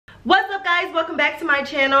Guys, welcome back to my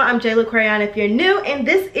channel. I'm Jayla Koriyan if you're new, and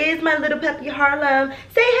this is my little peppy Harlem.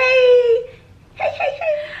 Say hey! Hey, hey,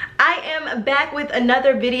 hey. I am back with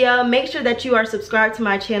another video. Make sure that you are subscribed to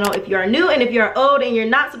my channel if you are new, and if you're old and you're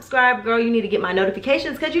not subscribed, girl, you need to get my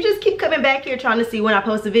notifications because you just keep coming back here trying to see when I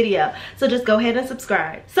post a video. So just go ahead and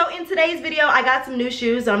subscribe. So in today's video, I got some new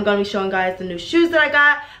shoes. So I'm going to be showing guys the new shoes that I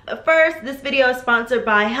got. But first, this video is sponsored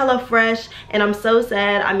by HelloFresh, and I'm so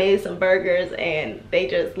sad. I made some burgers and they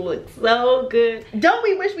just look so good. Don't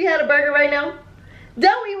we wish we had a burger right now?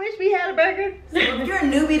 Don't we wish we had a burger? So if you're a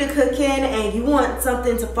newbie to cooking and you want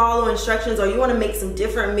something to follow instructions, or you want to make some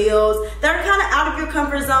different meals that are kind of out of your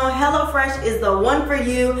comfort zone, HelloFresh is the one for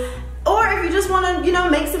you. Or if you just want to, you know,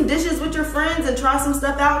 make some dishes with your friends and try some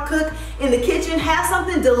stuff out, cook in the kitchen, have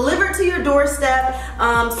something delivered to your doorstep.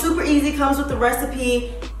 Super easy, comes with the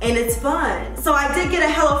recipe, and it's fun. So I did get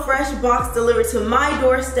a HelloFresh box delivered to my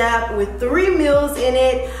doorstep with 3 meals in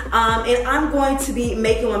it, and I'm going to be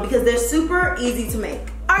making one because they're super easy to make.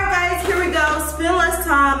 Alright guys, here we go. Spend less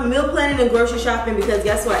time meal planning and grocery shopping because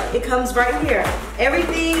guess what? It comes right here.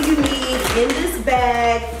 Everything you need in this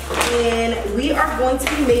bag, and we are going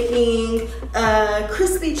to be making a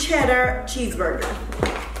crispy cheddar cheeseburger.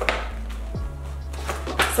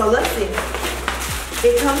 So let's see.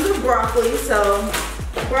 It comes with broccoli, so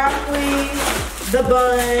broccoli, the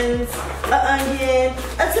buns, an onion,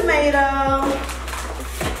 a tomato,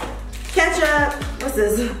 ketchup, what's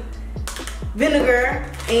this?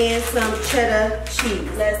 Vinegar, and some cheddar cheese.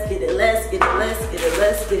 Let's get it, let's get it, let's get it,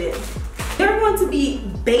 let's get it. We're going to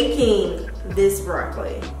be baking this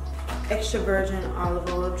broccoli. Extra virgin olive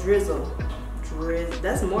oil drizzle.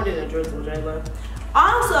 That's more than a drizzle, Jayla.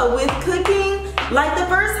 Also, with cooking, like the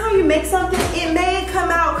first time you make something, it may come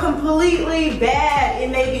out completely bad. It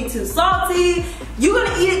may be too salty. You're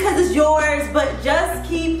gonna eat it because it's yours, but just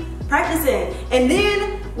keep practicing. And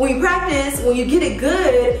then when you practice, when you get it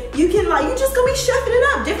good, you can you just gonna be chefing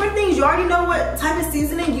it up. Different things, you already know what type of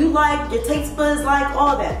seasoning you like, your taste buds like,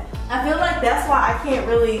 all that. I feel like that's why I can't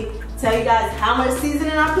really tell you guys how much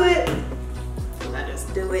seasoning I put. I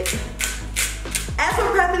just do it. As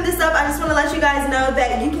we're prepping this up, I just want to let you guys know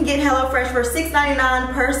that you can get HelloFresh for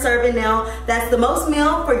 $6.99 per serving now. That's the most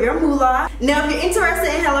meal for your moolah. Now, if you're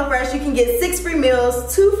interested in HelloFresh, you can get 6 free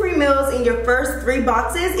meals, 2 free meals in your first 3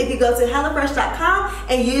 boxes if you go to HelloFresh.com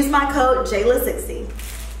and use my code JAYLA60.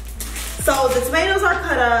 So the tomatoes are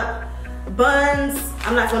cut up. Buns,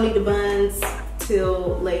 I'm not gonna need the buns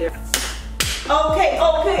till later. Okay.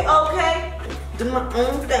 Do my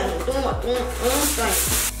own thing, do my own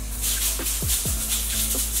thing.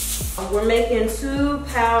 We're making 2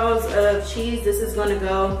 pounds of cheese. This is gonna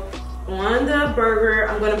go on the burger.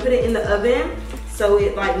 I'm gonna put it in the oven so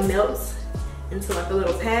it melts into a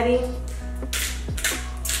little patty.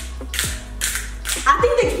 I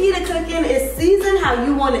think the key to cooking is season how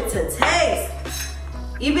you want it to taste.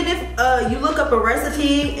 Even if you look up a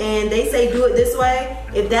recipe and they say do it this way,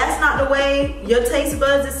 if that's not the way your taste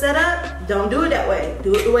buds is set up, don't do it that way.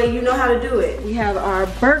 Do it the way you know how to do it. We have our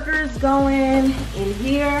burgers going in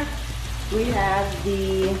here. We have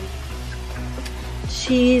the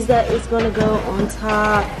cheese that is gonna go on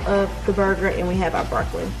top of the burger, and we have our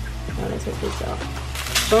broccoli. I'm gonna take this out.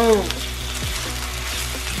 Boom.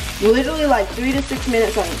 Literally 3 to 6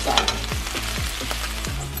 minutes on each side.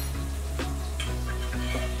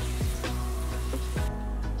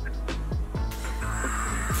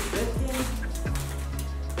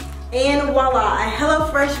 And voila, a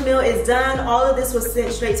HelloFresh meal is done. All of this was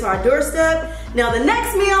sent straight to our doorstep. Now the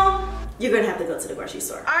next meal, you're gonna have to go to the grocery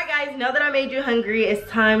store. All right guys, now that I made you hungry, it's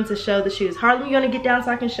time to show the shoes. Harlem, you gonna get down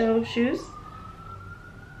so I can show shoes?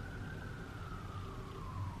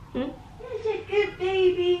 You're a good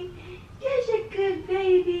baby. You're a good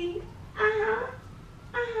baby.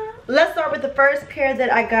 Let's start with the first pair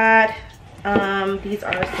that I got. These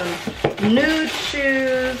are some nude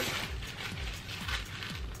shoes.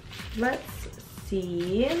 Let's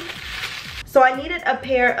see. So I needed a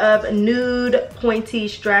pair of nude pointy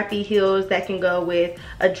strappy heels that can go with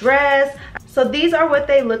a dress. So these are what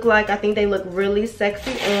they look like. I think they look really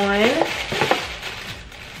sexy on.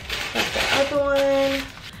 That's the other one.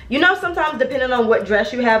 You know, sometimes depending on what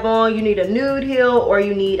dress you have on, you need a nude heel or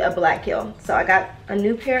you need a black heel. So I got a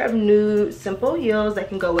new pair of nude simple heels that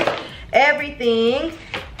can go with everything.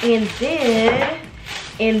 And then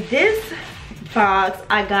in this box,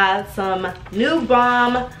 I got some new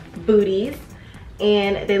bomb booties,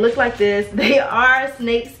 and they look like this. They are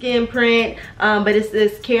snakeskin print, but it's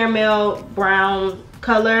this caramel brown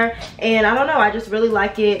color, and I don't know, I just really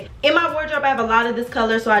like it. In my wardrobe I have a lot of this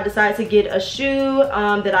color, so I decided to get a shoe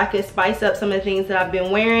that I could spice up some of the things that I've been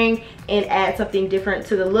wearing and add something different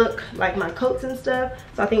to the look, like my coats and stuff.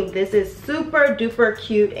 So I think this is super duper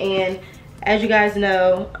cute, and as you guys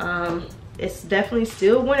know, it's definitely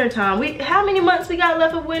still winter time. How many months we got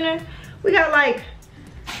left of winter? We got like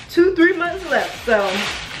 2-3 months left, so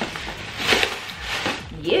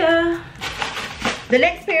yeah. The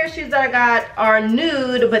next pair of shoes that I got are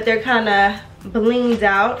nude, but they're kind of blinged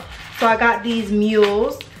out. So I got these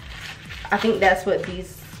mules. I think that's what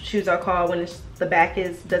these shoes are called when the back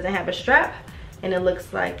doesn't have a strap, and it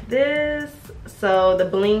looks like this. So the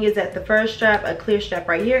bling is at the first strap, a clear strap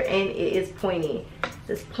right here, and it is pointy.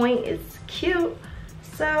 This point is cute.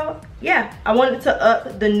 So yeah, I wanted to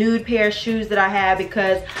up the nude pair of shoes that I have,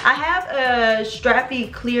 because I have a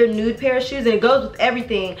strappy clear nude pair of shoes and it goes with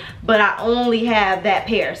everything, but I only have that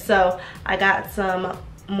pair, so I got some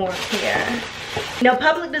more pair. Now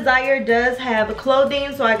Public Desire does have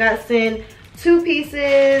clothing, so I got sent 2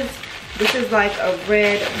 pieces. This is like a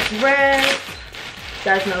red dress. You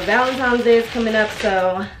guys know Valentine's Day is coming up,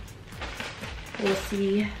 so we'll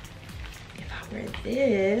see if I wear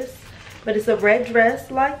this. But it's a red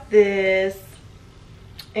dress like this,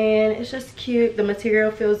 and it's just cute. The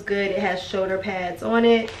material feels good. It has shoulder pads on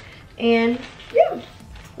it, and yeah,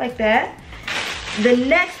 like that. The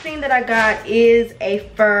next thing that I got is a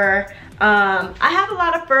fur. I have a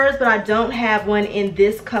lot of furs, but I don't have one in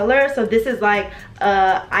this color. So this is like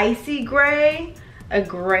a icy gray, a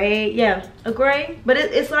gray, yeah, a gray, but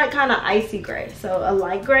it's like kind of icy gray. So a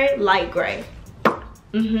light gray,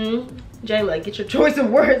 Jayla, get your choice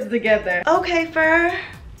of words together. Okay, fur.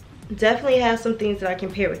 Definitely have some things that I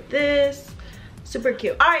can pair with this. Super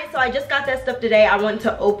cute. All right, so I just got that stuff today. I wanted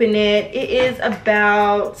to open it. It is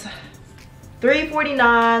about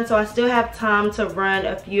 $3.49, so I still have time to run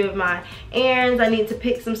a few of my errands. I need to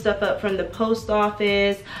pick some stuff up from the post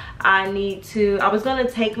office. I was gonna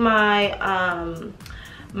take my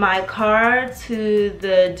my car to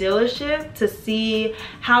the dealership to see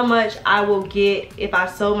how much I will get if I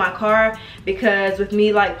sold my car, because with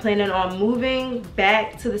me like planning on moving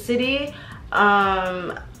back to the city,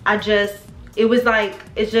 how can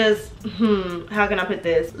I put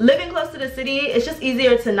this? Living close to the city, it's just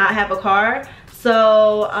easier to not have a car.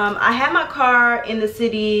 So I had my car in the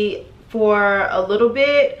city for a little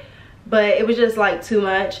bit, but it was just like too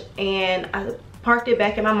much, and I parked it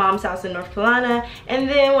back at my mom's house in North Carolina. And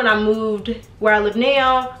then when I moved where I live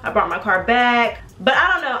now, I brought my car back. But I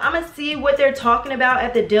don't know, I'm gonna see what they're talking about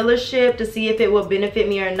at the dealership to see if it will benefit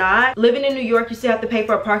me or not. Living in New York, you still have to pay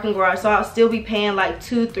for a parking garage, so I'll still be paying like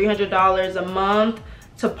 $200-300 a month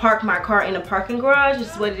to park my car in a parking garage.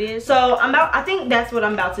 Is what it is. So I think that's what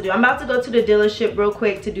I'm about to do. I'm about to go to the dealership real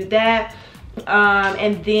quick to do that.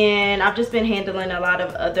 And then I've just been handling a lot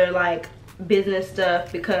of other like business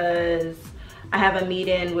stuff, because I have a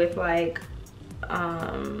meeting with like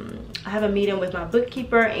my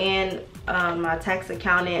bookkeeper and my tax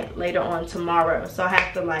accountant later on tomorrow. So I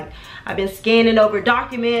have to I've been scanning over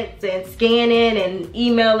documents and scanning and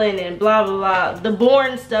emailing and blah blah blah, the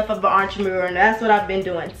boring stuff of an entrepreneur, and that's what I've been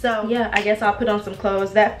doing. So yeah, I guess I'll put on some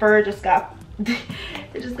clothes. That fur just got it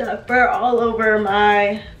just got fur all over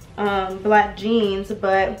my black jeans,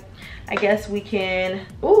 but I guess we can,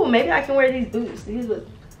 ooh, maybe I can wear these boots. These look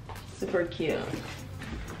super cute.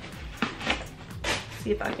 See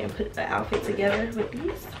if I can put the outfit together with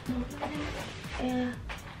these. Yeah.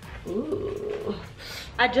 Ooh.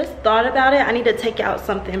 I just thought about it. I need to take out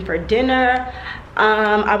something for dinner.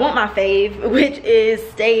 I want my fave, which is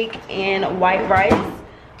steak and white rice.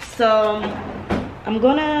 So I'm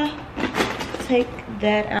gonna take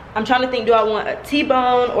that out. I'm trying to think, do I want a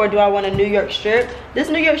T-bone or do I want a New York strip? This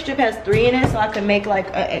New York strip has 3 in it, so I can make like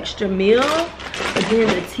an extra meal. But then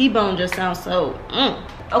the T-bone just sounds so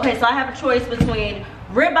Okay, so I have a choice between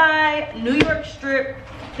ribeye, New York strip,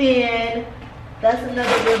 thin, that's another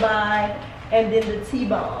ribeye, and then the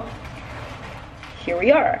T-bone. Here we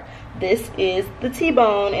are. This is the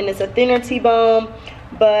T-bone, and it's a thinner T-bone,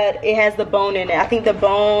 but it has the bone in it. I think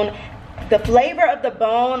the flavor of the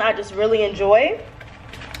bone I just really enjoy.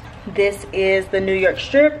 This is the New York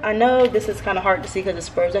strip. I know this is kind of hard to see because it's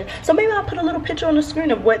frozen, so maybe I'll put a little picture on the screen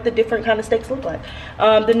of what the different kind of steaks look like.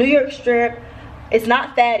 The New York strip, it's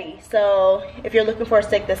not fatty, so if you're looking for a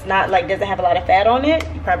steak that's not doesn't have a lot of fat on it,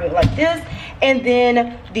 you probably would like this. And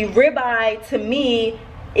then the ribeye, to me,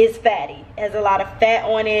 is fatty. It has a lot of fat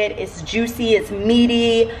on it. It's juicy, it's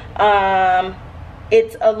meaty.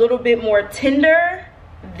 It's a little bit more tender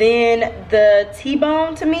than the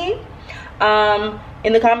T-bone to me.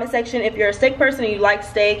 in the comment section if you're a steak person and you like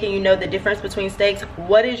steak and you know the difference between steaks.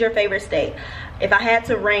 What is your favorite steak? If I had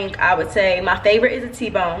to rank, I would say my favorite is a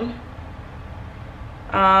T-bone.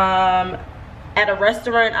 At a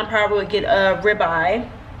restaurant, I probably would get a ribeye.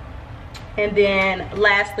 And then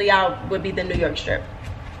lastly, I would be the New York strip.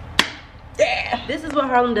 Yeah. This is what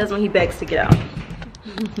Harlem does when he begs to get out.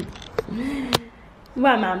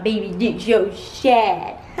 Why my baby licks your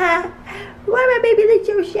shad? Huh? Why my baby licks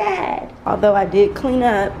your shad? Although I did clean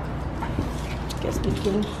up. Guess we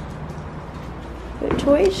can put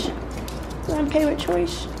choice. I'm okay with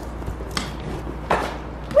choice.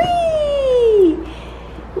 Whee!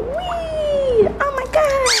 Whee! Oh my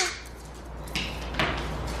god!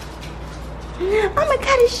 Oh my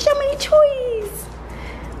god, there's so many toys!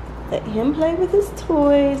 Let him play with his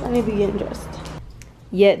toys. I need to be getting dressed.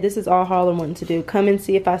 Yet this is all Harlem wanted to do. Come and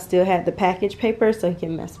see if I still had the package paper so he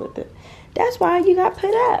can mess with it. That's why you got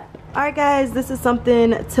put up. Alright guys, this is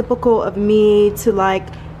something typical of me to like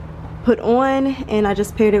put on, and I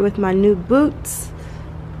just paired it with my new boots.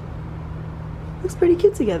 Looks pretty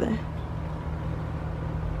cute together.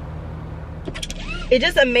 It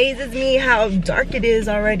just amazes me how dark it is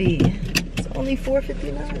already. It's only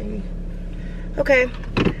 4:59. Okay,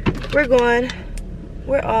 we're going.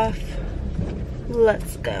 We're off.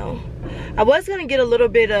 Let's go. I was gonna get a little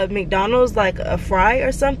bit of McDonald's, like a fry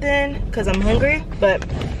or something, because I'm hungry, but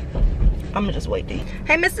I'm gonna just wait to eat.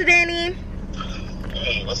 Hey, Mr. Danny.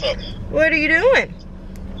 Hey, what's up? What are you doing?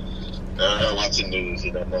 Watching news,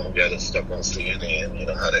 you know, got stuck on CNN, you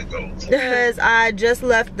know how that goes. Because I just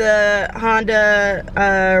left the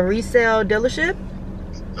Honda resale dealership.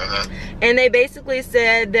 And they basically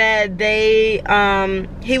said that they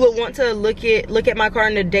he would want to look at my car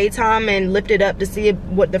in the daytime and lift it up to see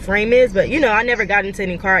what the frame is, but you know, I never got into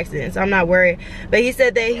any car accidents, so I'm not worried. But he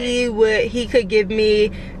said that he could give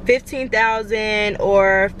me $15,000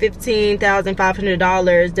 or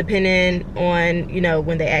 $15,500 depending on, you know,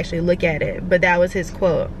 when they actually look at it. But that was his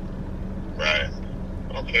quote. Right.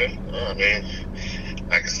 Okay. I mean,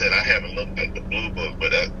 like I said, I haven't looked at the blue book,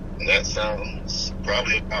 but that sounds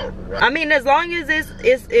probably about right. I mean, as long as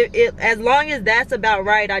as long as that's about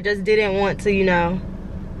right, I just didn't want to, you know,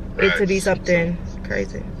 it to be something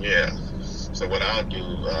crazy. Yeah. So what I'll do,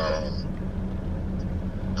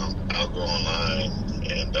 I'll go online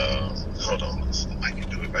and hold on. I can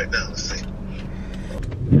do it right now. Let's see.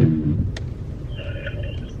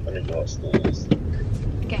 Let me go upstairs.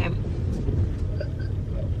 Okay.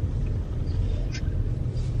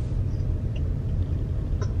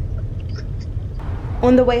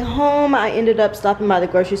 On the way home, I ended up stopping by the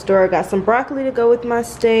grocery store. Got some broccoli to go with my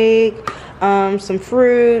steak, some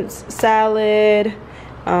fruits, salad,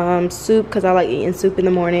 soup, because I like eating soup in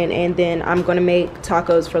the morning, and then I'm going to make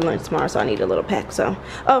tacos for lunch tomorrow, so I need a little pack. So,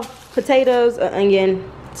 oh, potatoes, an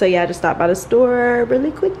onion. So yeah, I just stopped by the store really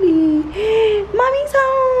quickly. Mommy's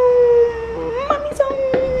home! Mommy's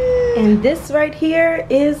home! And this right here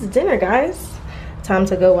is dinner, guys. Time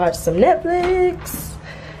to go watch some Netflix.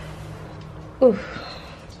 Oof.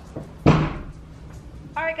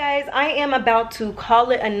 Alright guys, I am about to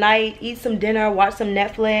call it a night, eat some dinner, watch some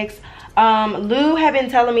Netflix. Lou had been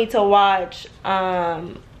telling me to watch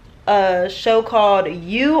a show called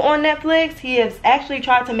You on Netflix. He has actually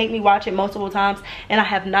tried to make me watch it multiple times and I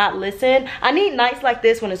have not listened. I need nights like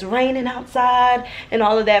this when it's raining outside and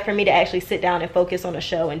all of that for me to actually sit down and focus on a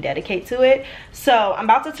show and dedicate to it. So I'm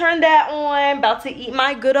about to turn that on, about to eat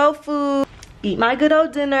my good old food, eat my good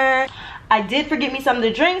old dinner. I did forget me something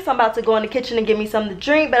to drink, so I'm about to go in the kitchen and get me something to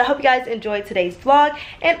drink. But I hope you guys enjoyed today's vlog,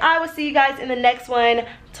 and I will see you guys in the next one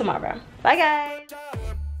tomorrow. Bye guys.